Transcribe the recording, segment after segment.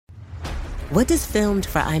What does filmed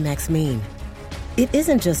for IMAX mean? It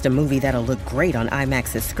isn't just a movie that'll look great on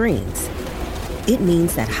IMAX's screens. It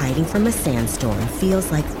means that hiding from a sandstorm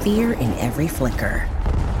feels like fear in every flicker.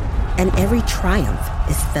 And every triumph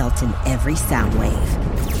is felt in every sound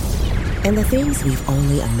wave. And the things we've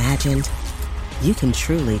only imagined, you can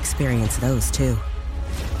truly experience those too.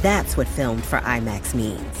 That's what filmed for IMAX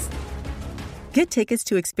means. Get tickets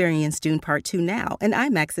to experience Dune Part 2 now and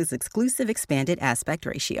IMAX's exclusive expanded aspect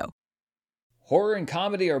ratio. Horror and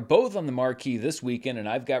comedy are both on the marquee this weekend, and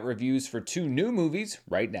I've got reviews for two new movies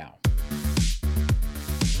right now.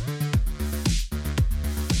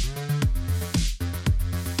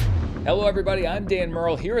 Hello everybody, I'm Dan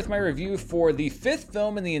Merle here with my review for the fifth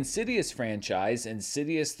film in the Insidious franchise,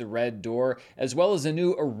 Insidious: The Red Door, as well as a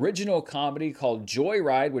new original comedy called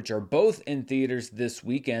Joyride, which are both in theaters this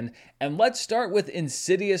weekend. And let's start with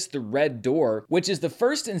Insidious: The Red Door, which is the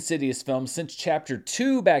first Insidious film since Chapter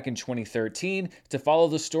 2 back in 2013 to follow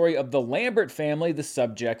the story of the Lambert family, the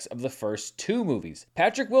subjects of the first two movies.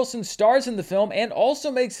 Patrick Wilson stars in the film and also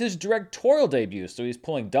makes his directorial debut, so he's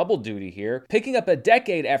pulling double duty here. Picking up a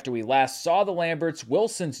decade after we last saw the Lamberts,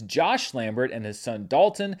 Wilson's Josh Lambert and his son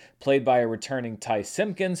Dalton, played by a returning Ty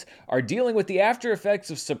Simpkins, are dealing with the after effects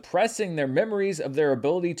of suppressing their memories of their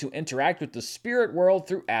ability to interact with the spirit world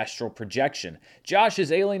through astral projection. Josh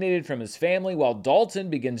is alienated from his family while Dalton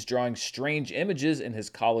begins drawing strange images in his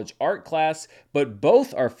college art class, but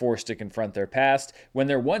both are forced to confront their past when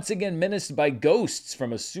they're once again menaced by ghosts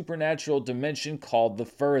from a supernatural dimension called the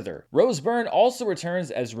Further. Rose Byrne also returns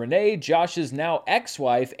as Renee, Josh's now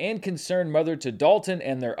ex-wife and concerned mother to Dalton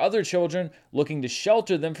and their other children, looking to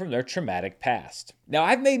shelter them from their traumatic past. Now,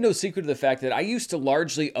 I've made no secret of the fact that I used to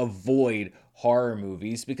largely avoid horror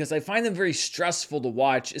movies because I find them very stressful to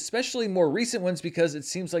watch, especially more recent ones because it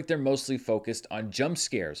seems like they're mostly focused on jump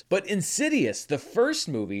scares. But Insidious, the first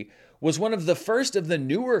movie, was one of the first of the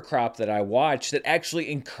newer crop that I watched that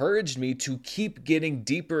actually encouraged me to keep getting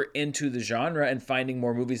deeper into the genre and finding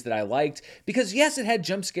more movies that I liked. Because yes, it had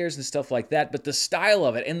jump scares and stuff like that, but the style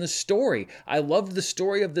of it and the story, I loved the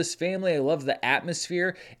story of this family, I loved the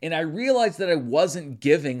atmosphere, and I realized that I wasn't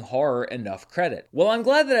giving horror enough credit. Well, I'm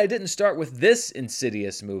glad that I didn't start with this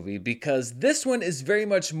Insidious movie because this one is very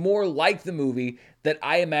much more like the movie that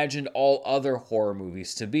I imagined all other horror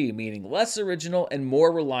movies to be, meaning less original and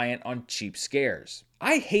more reliant on cheap scares.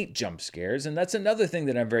 I hate jump scares, and that's another thing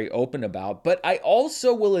that I'm very open about, but I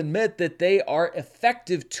also will admit that they are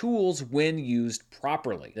effective tools when used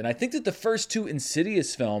properly. And I think that the first two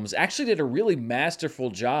Insidious films actually did a really masterful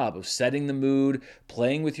job of setting the mood,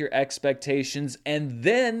 playing with your expectations, and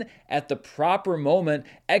then at the proper moment,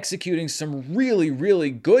 executing some really, really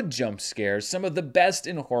good jump scares, some of the best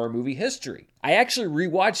in horror movie history. I actually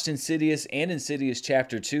rewatched Insidious and Insidious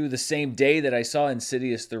Chapter 2 the same day that I saw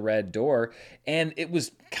Insidious: The Red Door, and it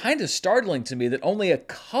was kind of startling to me that only a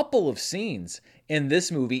couple of scenes in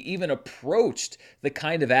this movie even approached the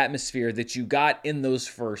kind of atmosphere that you got in those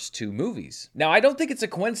first two movies. Now, I don't think it's a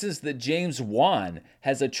coincidence that James Wan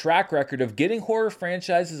has a track record of getting horror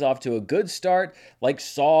franchises off to a good start, like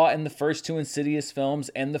Saw and the first two Insidious films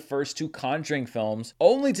and the first two Conjuring films,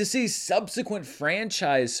 only to see subsequent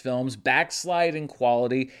franchise films backslide in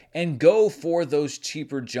quality and go for those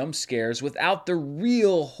cheaper jump scares without the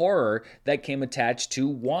real horror that came attached to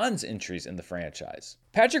Wan's entries in the franchise.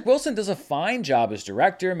 Patrick Wilson does a fine job as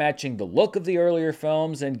director, matching the look of the earlier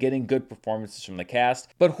films and getting good performances from the cast.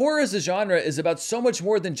 But horror as a genre is about so much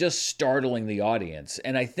more than just startling the audience.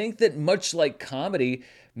 And I think that much like comedy,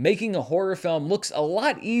 making a horror film looks a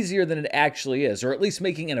lot easier than it actually is, or at least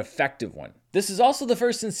making an effective one. This is also the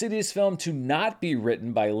first Insidious film to not be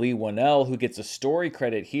written by Leigh Whannell, who gets a story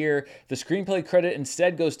credit here. The screenplay credit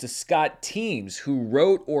instead goes to Scott Teems, who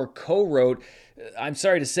wrote or co-wrote, I'm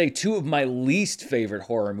sorry to say, two of my least favorite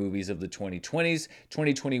horror movies of the 2020s,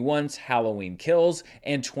 2021's Halloween Kills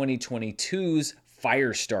and 2022's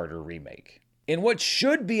Firestarter remake. In what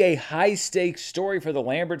should be a high-stakes story for the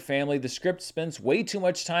Lambert family, the script spends way too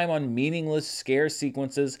much time on meaningless scare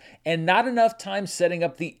sequences and not enough time setting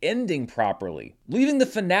up the ending properly, leaving the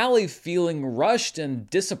finale feeling rushed and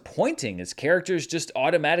disappointing as characters just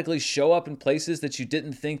automatically show up in places that you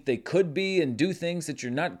didn't think they could be and do things that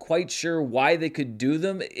you're not quite sure why they could do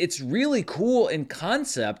them. It's really cool in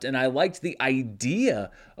concept, and I liked the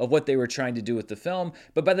idea of what they were trying to do with the film,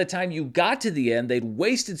 but by the time you got to the end, they'd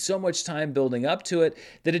wasted so much time building building up to it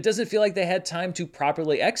that it doesn't feel like they had time to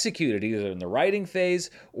properly execute it, either in the writing phase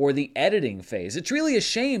or the editing phase. It's really a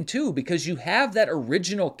shame too, because you have that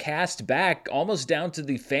original cast back almost down to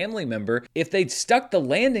the family member. If they'd stuck the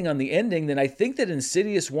landing on the ending, then I think that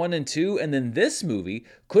Insidious 1 and 2 and then this movie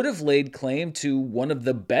could have laid claim to one of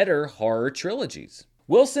the better horror trilogies.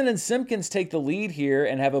 Wilson and Simpkins take the lead here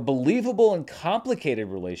and have a believable and complicated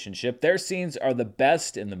relationship. Their scenes are the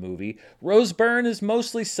best in the movie. Rose Byrne is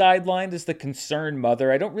mostly sidelined as the concerned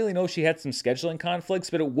mother. I don't really know if she had some scheduling conflicts,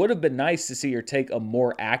 but it would have been nice to see her take a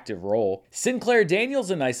more active role. Sinclair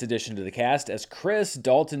Daniels a nice addition to the cast as Chris,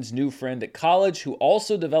 Dalton's new friend at college, who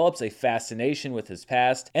also develops a fascination with his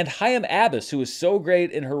past. And Hayam Abbas, who is so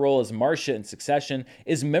great in her role as Marcia in Succession,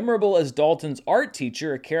 is memorable as Dalton's art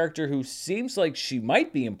teacher, a character who seems like she might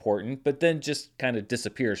be important, but then just kind of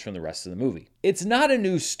disappears from the rest of the movie. It's not a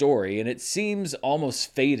new story, and it seems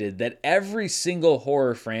almost fated that every single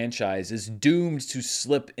horror franchise is doomed to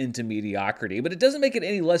slip into mediocrity, but it doesn't make it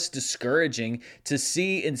any less discouraging to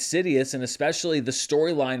see Insidious, and especially the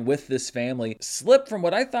storyline with this family, slip from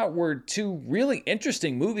what I thought were two really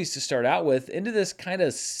interesting movies to start out with into this kind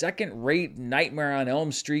of second-rate Nightmare on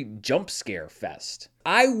Elm Street jump scare fest.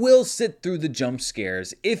 I will sit through the jump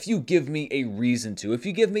scares if you give me a reason to, if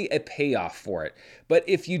you give me a payoff for it. But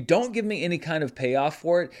if you don't give me any kind of payoff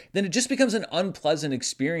for it, then it just becomes an unpleasant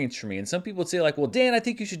experience for me. And some people would say like, well, Dan, I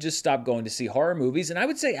think you should just stop going to see horror movies. And I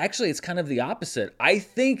would say, actually, it's kind of the opposite. I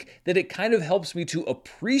think that it kind of helps me to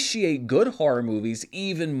appreciate good horror movies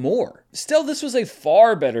even more. Still, this was a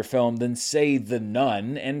far better film than, say, The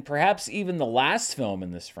Nun, and perhaps even the last film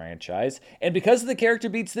in this franchise. And because of the character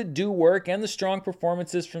beats that do work and the strong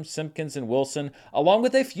performances from Simpkins and Wilson, along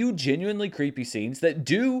with a few genuinely creepy scenes that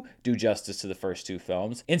do justice to the first two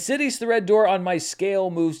films, Insidious the Red Door on my scale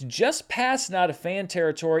moves just past not a fan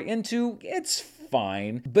territory into it's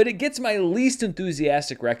fine, but it gets my least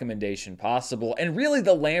enthusiastic recommendation possible, and really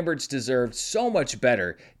the Lamberts deserved so much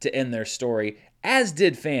better to end their story, as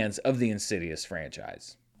did fans of the Insidious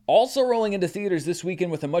franchise. Also rolling into theaters this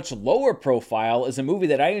weekend with a much lower profile is a movie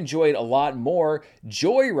that I enjoyed a lot more,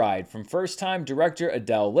 Joyride, from first-time director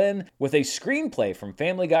Adele Lin, with a screenplay from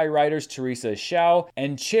Family Guy writers Teresa Xiao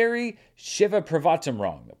and Cherry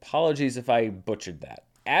Shivapravatamrong. Apologies if I butchered that.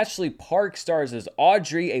 Ashley Park stars as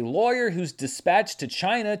Audrey, a lawyer who's dispatched to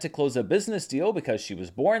China to close a business deal because she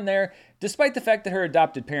was born there, despite the fact that her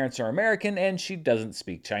adopted parents are American and she doesn't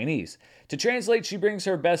speak Chinese. To translate, she brings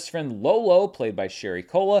her best friend Lolo, played by Sherry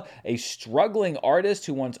Cola, a struggling artist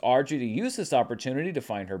who wants Audrey to use this opportunity to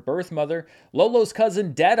find her birth mother, Lolo's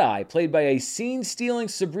cousin Deadeye, played by a scene-stealing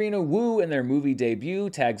Sabrina Wu in their movie debut,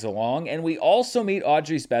 tags along, and we also meet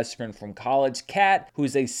Audrey's best friend from college, Kat,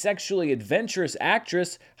 who's a sexually adventurous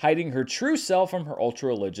actress hiding her true self from her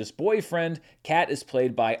ultra-religious boyfriend. Kat is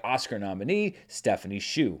played by Oscar nominee Stephanie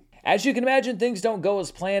Hsu. As you can imagine, things don't go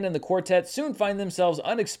as planned, and the quartet soon find themselves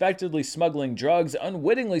unexpectedly smuggling drugs,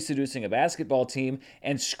 unwittingly seducing a basketball team,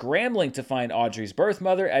 and scrambling to find Audrey's birth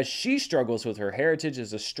mother as she struggles with her heritage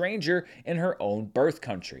as a stranger in her own birth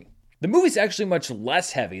country. The movie's actually much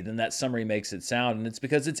less heavy than that summary makes it sound, and it's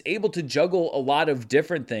because it's able to juggle a lot of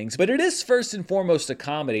different things, but it is first and foremost a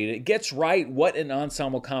comedy, and it gets right what an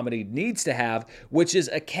ensemble comedy needs to have, which is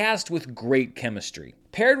a cast with great chemistry.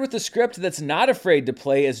 Paired with a script that's not afraid to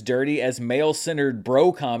play as dirty as male-centered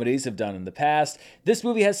bro comedies have done in the past, this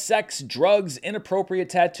movie has sex, drugs, inappropriate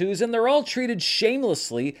tattoos, and they're all treated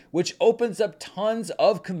shamelessly, which opens up tons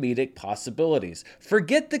of comedic possibilities.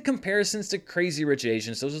 Forget the comparisons to Crazy Rich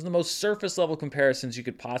Asians. Those are the most surface-level comparisons you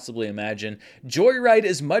could possibly imagine. Joyride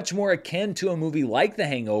is much more akin to a movie like The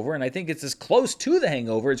Hangover, and I think it's as close to The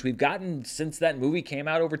Hangover as we've gotten since that movie came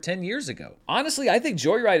out over 10 years ago. Honestly, I think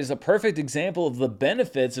Joyride is a perfect example of the benefits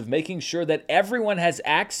of making sure that everyone has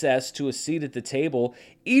access to a seat at the table.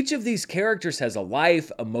 Each of these characters has a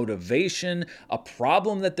life, a motivation, a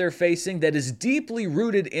problem that they're facing that is deeply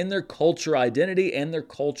rooted in their cultural identity and their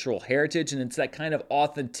cultural heritage, and it's that kind of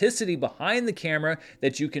authenticity behind the camera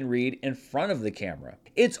that you can read in front of the camera.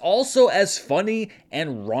 It's also as funny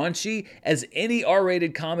and raunchy as any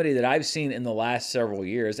R-rated comedy that I've seen in the last several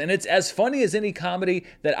years, and it's as funny as any comedy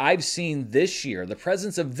that I've seen this year. The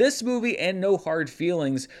presence of this movie and No Hard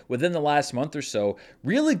Feelings within the last month or so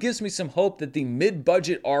really gives me some hope that the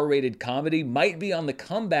mid-budget R-rated comedy might be on the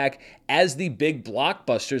comeback as the big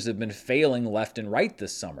blockbusters have been failing left and right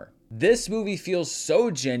this summer. This movie feels so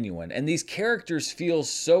genuine and these characters feel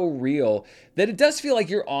so real that it does feel like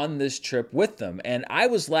you're on this trip with them, and I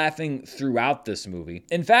was laughing throughout this movie.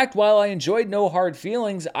 In fact, while I enjoyed No Hard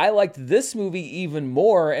Feelings, I liked this movie even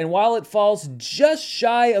more, and while it falls just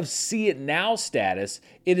shy of see it now status,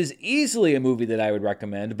 it is easily a movie that I would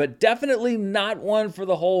recommend, but definitely not one for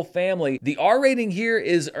the whole family. The R rating here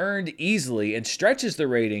is earned easily and stretches the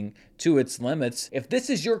rating to its limits. If this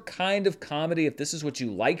is your kind of comedy, if this is what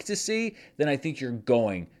you like to see, then I think you're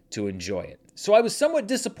going to enjoy it. So I was somewhat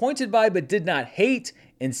disappointed by, but did not hate,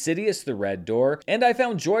 Insidious the Red Door, and I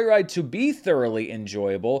found Joyride to be thoroughly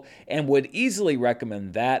enjoyable and would easily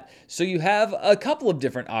recommend that. So you have a couple of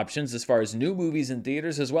different options as far as new movies in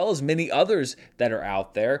theaters, as well as many others that are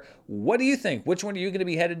out there. What do you think? Which one are you going to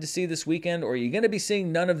be headed to see this weekend, or are you going to be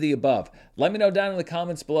seeing none of the above? Let me know down in the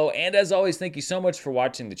comments below, and as always, thank you so much for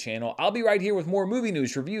watching the channel. I'll be right here with more movie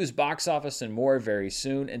news, reviews, box office, and more very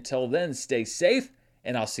soon. Until then, stay safe,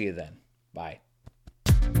 and I'll see you then. Bye.